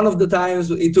 one of the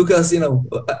times it took us,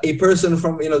 a person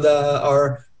from,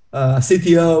 our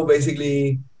CTO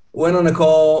basically went on a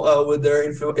call with their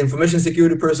information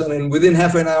security person, and within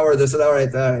half an hour they said, all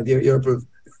right, you're approved.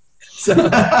 So,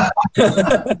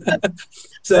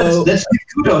 that's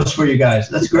kudos for you guys.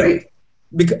 That's great.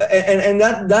 And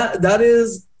that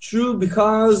is true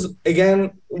because,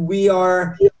 again, we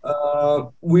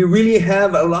really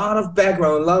have a lot of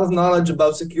background, a lot of knowledge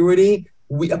about security.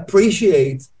 We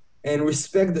appreciate and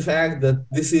respect the fact that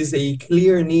this is a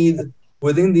clear need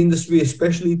within the industry,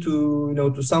 especially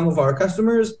to some of our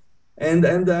customers, and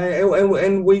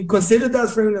we consider that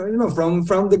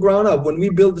from the ground up. When we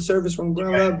build the service from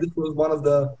ground up, this was one of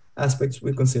the aspects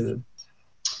we considered.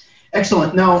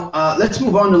 Excellent. Now let's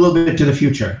move on a little bit to the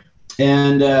future,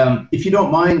 and if you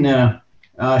don't mind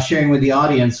sharing with the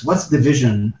audience, what's the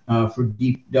vision for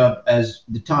Deepdub as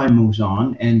the time moves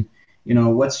on, and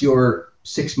what's your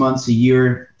 6 months, a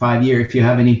year, 5 year, if you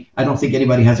have any. I don't think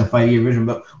anybody has a 5-year vision,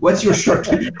 but what's your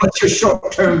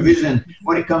short-term vision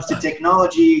when it comes to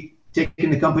technology,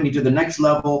 taking the company to the next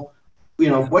level?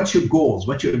 What's your goals?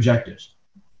 What's your objectives?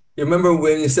 You remember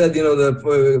when you said,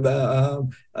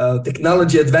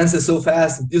 technology advances so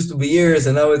fast, it used to be years,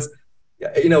 and now it's,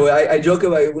 I joke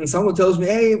about it when someone tells me,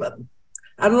 hey,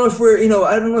 I don't know if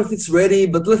I don't know if it's ready,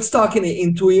 but let's talk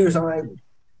in 2 years. I'm like,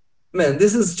 man,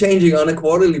 this is changing on a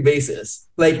quarterly basis.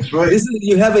 Like, this is,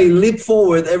 you have a leap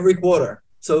forward every quarter.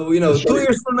 So, 2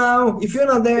 years from now, if you're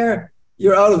not there,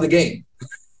 you're out of the game.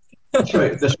 That's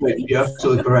right. That's right. You're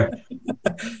absolutely correct.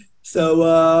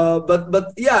 So,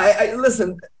 but yeah,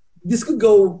 listen, this could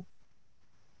go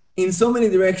in so many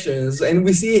directions, and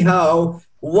we see how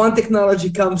one technology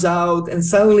comes out and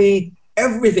suddenly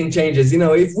everything changes.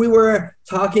 If we were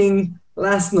talking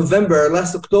last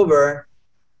October,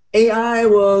 AI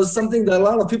was something that a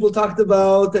lot of people talked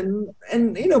about, and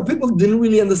people didn't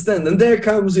really understand. And there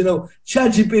comes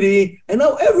ChatGPT, and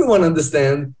now everyone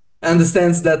understands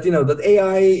that that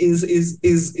AI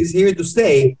is here to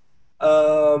stay.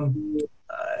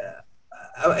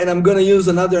 And I'm going to use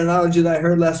another analogy that I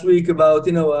heard last week about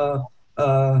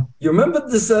you remember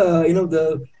this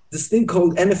this thing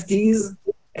called NFTs.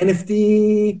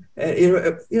 NFT,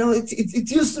 it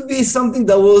used to be something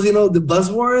that was the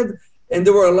buzzword. And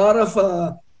there were a lot of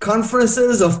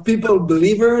conferences of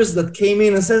believers that came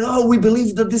in and said, oh, we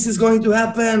believe that this is going to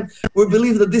happen. We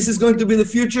believe that this is going to be the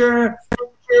future.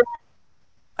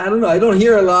 I don't know. I don't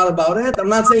hear a lot about it. I'm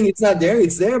not saying it's not there.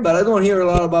 It's there, but I don't hear a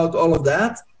lot about all of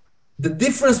that. The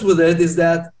difference with it is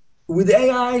that with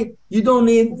AI, you don't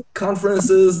need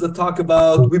conferences that talk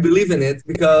about we believe in it,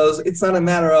 because it's not a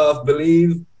matter of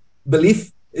belief.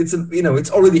 It's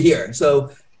it's already here. So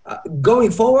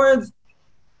going forward,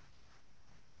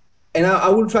 and I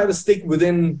will try to stick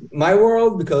within my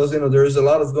world, because there's a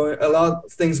lot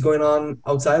of things going on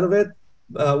outside of it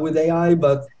with AI,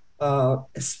 but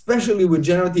especially with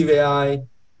generative AI,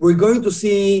 we're going to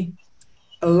see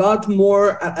a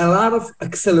lot of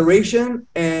acceleration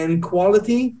and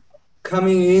quality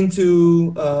coming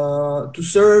into to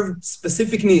serve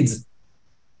specific needs.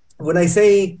 When I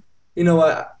say,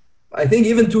 I think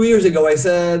even 2 years ago, I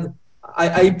said,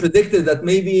 I predicted that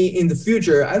maybe in the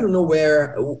future, I don't know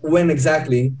when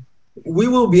exactly, we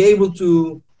will be able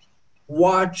to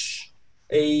watch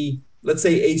let's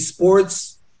say a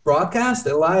sports broadcast,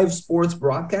 a live sports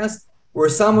broadcast, where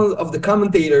some of the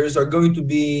commentators are going to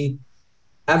be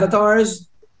avatars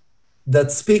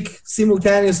that speak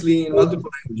simultaneously in multiple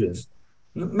languages.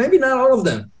 Maybe not all of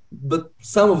them, but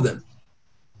some of them.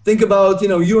 Think about,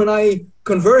 you and I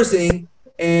conversing,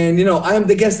 and, I am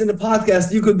the guest in the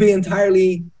podcast. You could be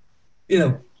entirely,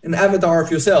 an avatar of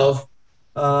yourself.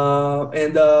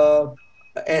 And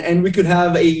we could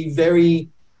have a very,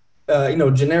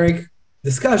 generic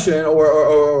discussion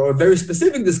or a very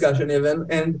specific discussion even.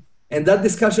 And that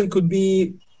discussion could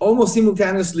be almost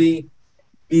simultaneously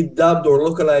be dubbed or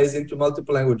localized into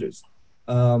multiple languages.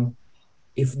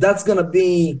 If that's going to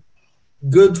be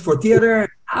good for theater,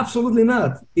 absolutely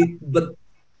not. But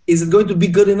is it going to be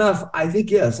good enough? I think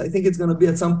yes. I think it's going to be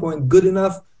at some point good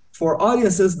enough for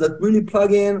audiences that really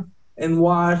plug in and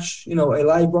watch, a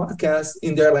live broadcast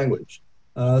in their language.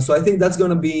 So I think that's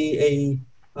going to be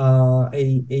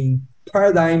a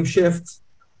paradigm shift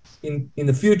in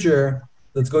the future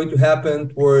that's going to happen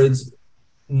towards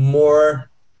more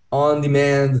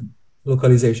on-demand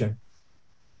localization.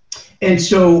 And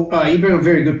so you bring a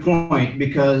very good point,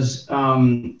 because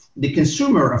the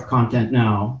consumer of content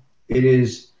now, it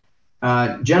is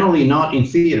generally not in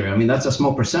theater. I mean, that's a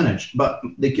small percentage, but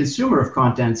the consumer of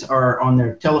contents are on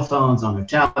their telephones, on their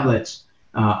tablets,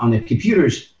 on their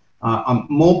computers, on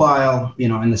mobile,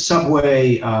 in the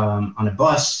subway, on a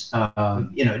bus,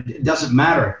 it doesn't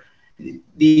matter.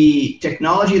 The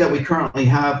technology that we currently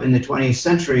have in the 20th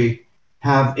century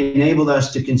have enabled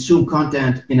us to consume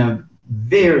content in a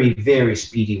very, very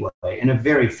speedy way, in a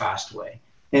very fast way,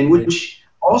 and which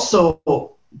also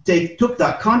took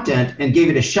that content and gave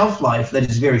it a shelf life that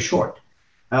is very short.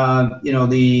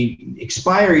 The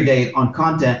expiry date on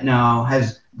content now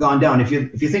has gone down. If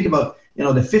you think about, the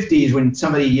 50s, when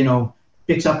somebody,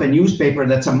 picks up a newspaper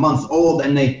that's a month old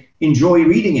and they enjoy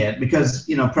reading it because,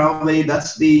 probably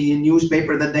that's the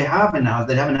newspaper that they have now.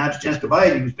 They haven't had a chance to buy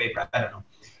a newspaper. I don't know.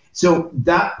 So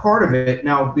that part of it,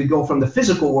 now we go from the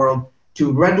physical world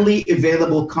to readily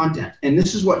available content. And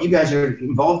this is what you guys are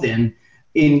involved in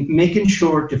making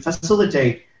sure to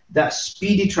facilitate that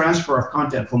speedy transfer of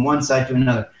content from one side to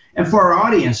another. And for our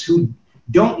audience who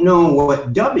don't know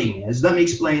what dubbing is, let me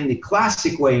explain the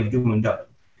classic way of doing dubbing.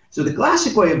 So the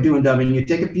classic way of doing dubbing, you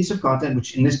take a piece of content,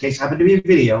 which in this case happened to be a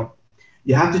video,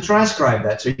 you have to transcribe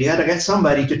that. So you got to get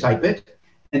somebody to type it,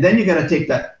 and then you got to take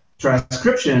that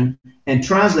transcription and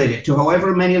translate it to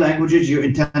however many languages you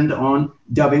intend on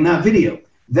dubbing that video.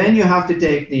 Then you have to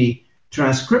take the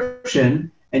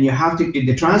transcription and you have to,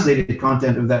 the translated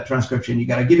content of that transcription, you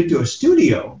got to give it to a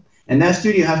studio, and that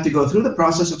studio has to go through the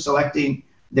process of selecting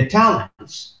the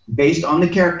talents based on the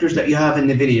characters that you have in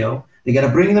the video. They got to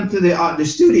bring them to the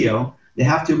studio. They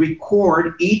have to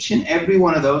record each and every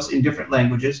one of those in different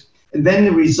languages, and then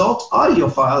the result audio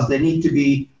files, they need to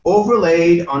be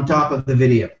overlaid on top of the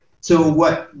video. So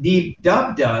what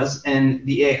Deepdub does, and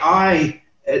the AI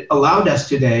allowed us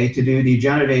today to do, the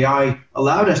generative AI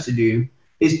allowed us to do,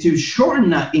 is to shorten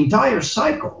that entire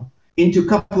cycle into a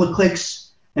couple of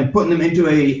clicks and putting them into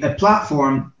a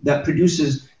platform that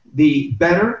produces the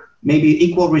better, maybe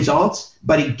equal results,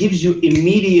 but it gives you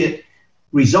immediate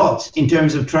results in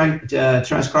terms of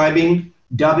transcribing,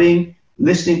 dubbing,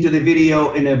 listening to the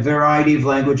video in a variety of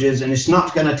languages. And it's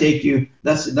not going to take you,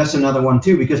 that's another one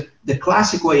too, because the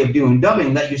classic way of doing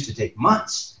dubbing, that used to take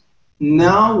months.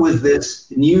 Now with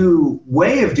this new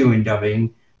way of doing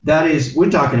dubbing, that is,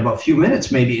 we're talking about a few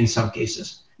minutes maybe in some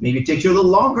cases. Maybe it takes you a little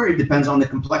longer. It depends on the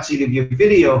complexity of your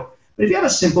video. But if you have a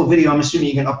simple video, I'm assuming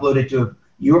you can upload it to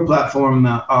your platform,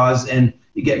 Oz, and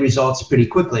you get results pretty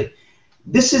quickly.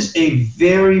 This is a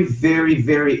very, very,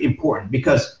 very important,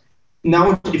 because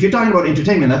now if you're talking about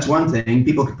entertainment, that's one thing.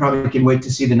 People probably can wait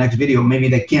to see the next video. Maybe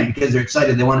they can't because they're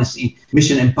excited. They want to see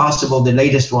Mission Impossible, the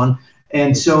latest one.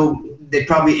 And so they're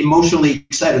probably emotionally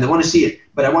excited. They want to see it,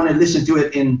 but I want to listen to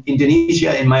it in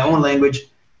Indonesia, in my own language.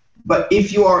 But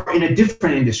if you are in a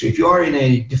different industry, if you are in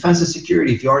a defense and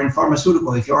security, if you are in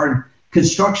pharmaceutical, if you are in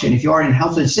construction, if you are in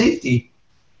health and safety,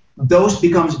 those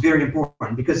becomes very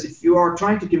important, because if you are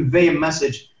trying to convey a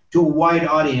message to a wide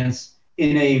audience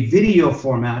in a video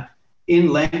format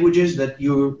in languages that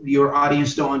your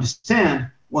audience don't understand,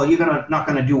 well, you're not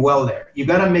gonna do well there. You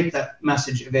got to make that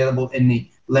message available in the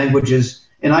languages.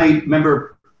 And I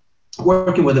remember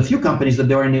working with a few companies that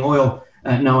they were in the oil.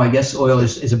 Now, I guess oil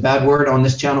is a bad word on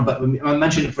this channel, but I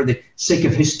mentioned it for the sake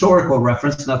of historical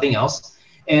reference, nothing else.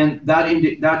 And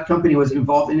that company was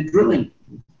involved in the drilling,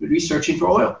 researching for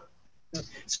oil.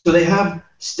 So they have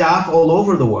staff all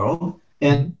over the world,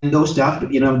 and those staff,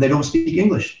 they don't speak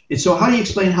English. And so how do you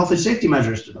explain health and safety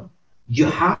measures to them? You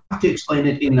have to explain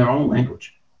it in their own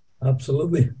language.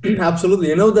 Absolutely. Absolutely.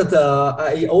 You know that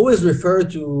I always refer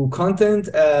to content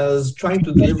as trying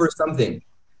to deliver something,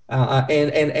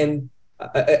 and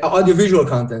audiovisual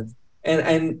content.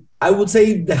 And I would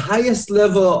say the highest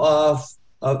level of,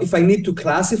 if I need to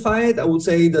classify it, I would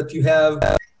say that you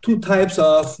have two types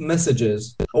of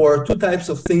messages, or two types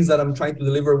of things that I'm trying to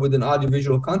deliver with an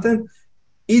audiovisual content.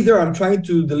 Either I'm trying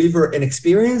to deliver an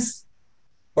experience,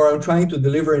 or I'm trying to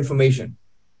deliver information.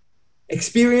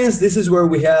 Experience, this is where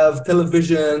we have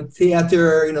television,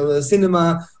 theater, the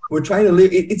cinema. We're trying to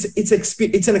live.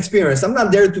 It's an experience. I'm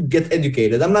not there to get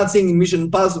educated. I'm not saying Mission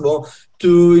Impossible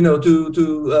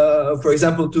for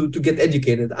example, to get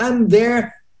educated. I'm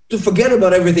there to forget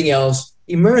about everything else,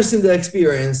 immerse in the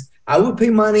experience. I would pay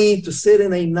money to sit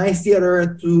in a nice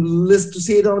theater, to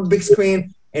see it on a big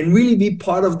screen, and really be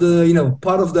part of the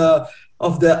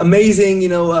amazing,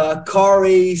 car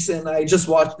race. And I just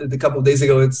watched it a couple of days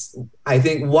ago. It's, I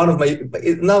think,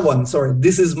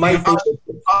 this is my favorite.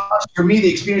 For me, the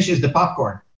experience is the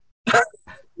popcorn.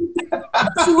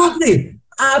 Absolutely.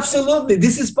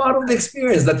 This is part of the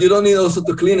experience, that you don't need also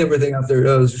to clean everything after.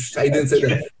 I didn't say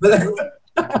that,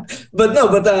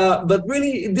 but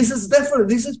really, this is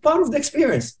part of the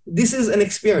experience. This is an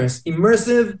experience,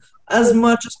 immersive as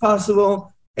much as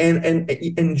possible, and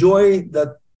enjoy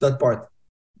that part.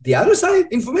 The other side,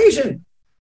 information.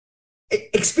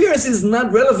 Experience is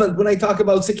not relevant when I talk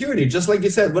about security, just like you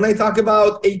said. When I talk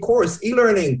about a course,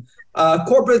 e-learning,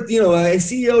 corporate, a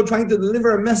CEO trying to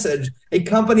deliver a message, a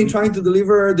company trying to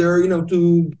deliver their,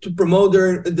 to promote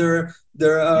their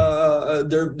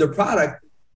product.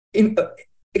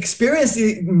 Experience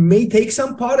may take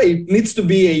some part. It needs to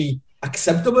be a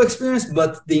acceptable experience,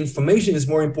 but the information is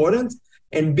more important.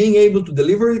 And being able to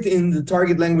deliver it in the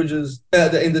target languages,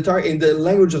 in the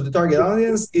language of the target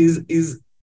audience, is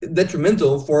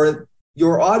detrimental for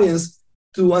your audience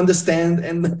to understand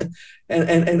and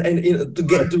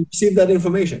to receive that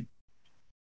information.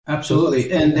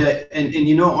 Absolutely, and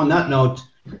on that note,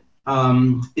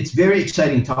 it's a very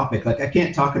exciting topic. Like, I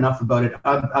can't talk enough about it.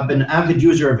 I've been an avid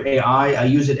user of AI. I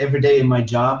use it every day in my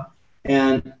job.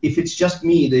 And if it's just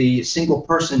me, the single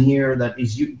person here that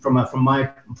is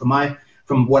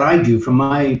from what I do, from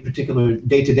my particular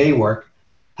day-to-day work,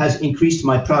 has increased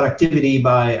my productivity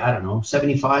by,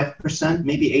 75%,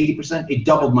 maybe 80%. It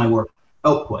doubled my work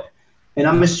output. And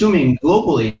I'm assuming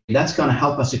globally, that's going to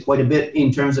help us quite a bit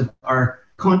in terms of our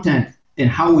content and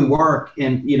how we work,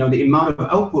 and the amount of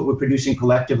output we're producing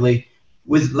collectively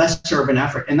with lesser of an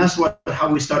effort. And that's how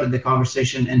we started the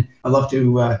conversation. And I love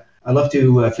to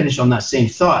finish on that same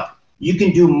thought. You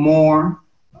can do more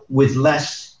with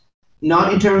less,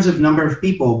 not in terms of number of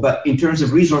people, but in terms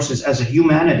of resources as a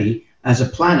humanity, as a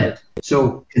planet.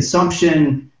 So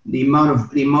consumption, the amount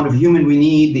of human we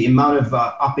need, the amount of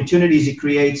opportunities it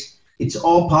creates, it's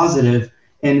all positive.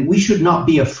 And we should not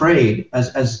be afraid,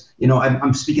 as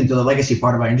I'm speaking to the legacy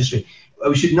part of our industry.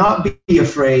 We should not be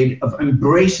afraid of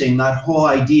embracing that whole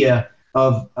idea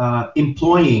of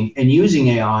employing and using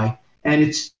AI. And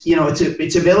it's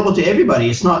available to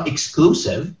everybody. It's not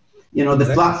exclusive.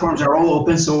 The platforms are all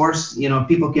open source.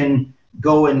 People can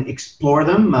go and explore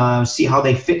them, see how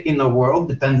they fit in the world,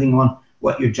 depending on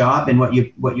what your job and what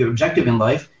your objective in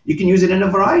life. You can use it in a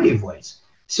variety of ways.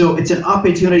 So it's an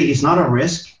opportunity. It's not a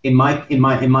risk, in my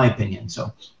opinion.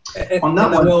 So on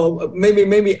that one, well,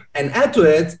 maybe and add to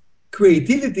it,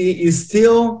 creativity is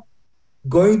still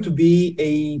going to be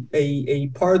a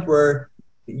part where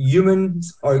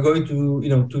humans are going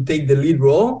to take the lead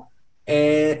role.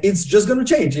 And it's just going to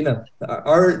change,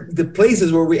 the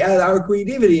places where we add our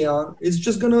creativity on, it's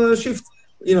just going to shift,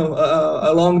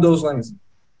 along those lines.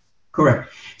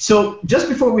 Correct. So just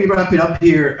before we wrap it up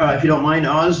here, if you don't mind,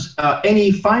 Oz,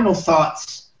 any final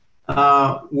thoughts,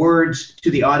 words to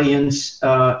the audience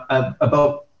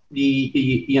about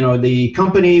the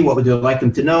company? What would you like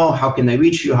them to know? How can they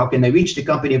reach you? How can they reach the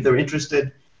company if they're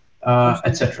interested,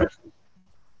 etc.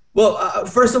 Well,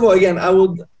 first of all, again, I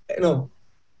will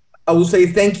say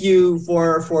thank you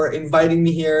for inviting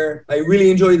me here. I really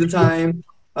enjoyed the time.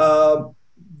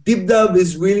 Deepdub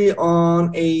is really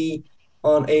on a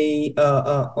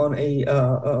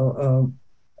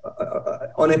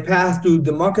path to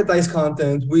democratize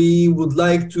content. We would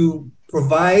like to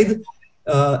provide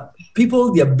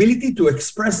people the ability to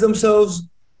express themselves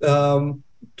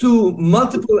to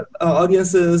multiple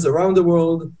audiences around the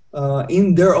world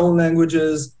in their own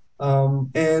languages,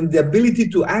 and the ability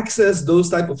to access those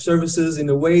type of services in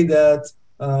a way that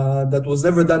that was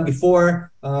never done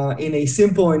before, in a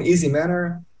simple and easy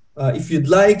manner. If you'd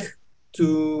like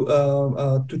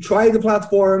to try the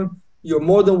platform, you're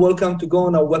more than welcome to go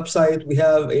on our website. We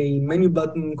have a menu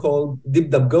button called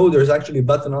Deepdub Go. There's actually a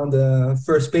button on the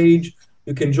first page.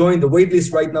 You can join the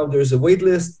waitlist. Right now, there's a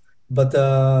waitlist, but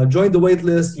join the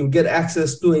waitlist. You'll get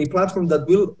access to a platform that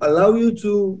will allow you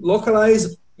to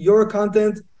localize your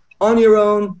content on your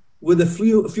own with a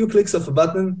few clicks of a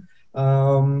button.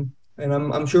 And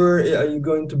I'm sure you're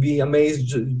going to be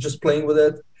amazed just playing with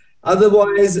it.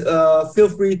 Otherwise, feel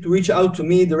free to reach out to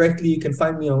me directly. You can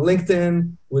find me on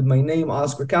LinkedIn with my name,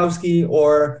 Oz Krakowski,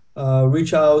 or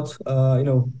reach out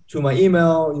to my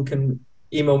email. You can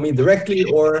email me directly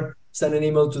or send an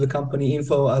email to the company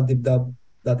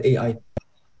info@deepdub.ai.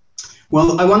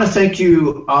 Well, I want to thank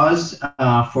you, Oz,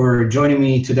 for joining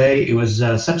me today. It was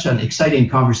such an exciting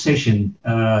conversation,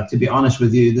 to be honest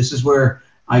with you. This is where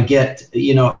I get,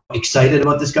 excited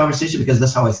about this conversation, because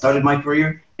that's how I started my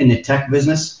career in the tech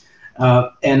business.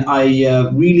 And I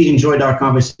really enjoyed our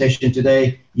conversation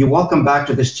today. You're welcome back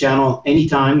to this channel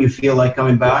anytime you feel like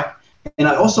coming back. And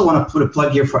I also want to put a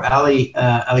plug here for Ali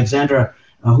Alexandra,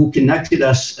 who connected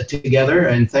us together.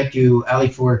 And thank you, Ali,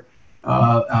 for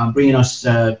bringing us,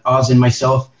 Oz and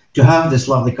myself, to have this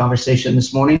lovely conversation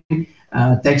this morning.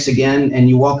 Thanks again, and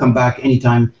you're welcome back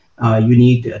anytime you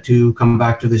need to come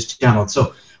back to this channel.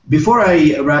 So before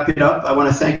I wrap it up, I want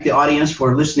to thank the audience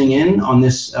for listening in on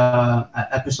this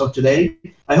episode today.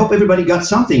 I hope everybody got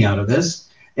something out of this,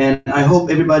 and I hope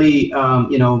everybody,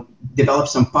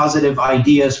 develops some positive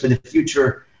ideas for the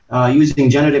future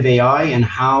using generative AI, and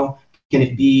how can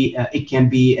it be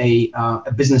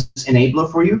a business enabler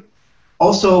for you.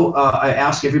 Also, I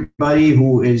ask everybody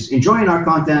who is enjoying our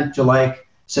content to like,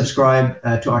 subscribe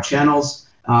to our channels.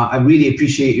 I really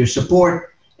appreciate your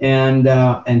support, and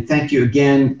thank you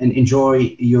again, and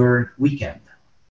enjoy your weekend.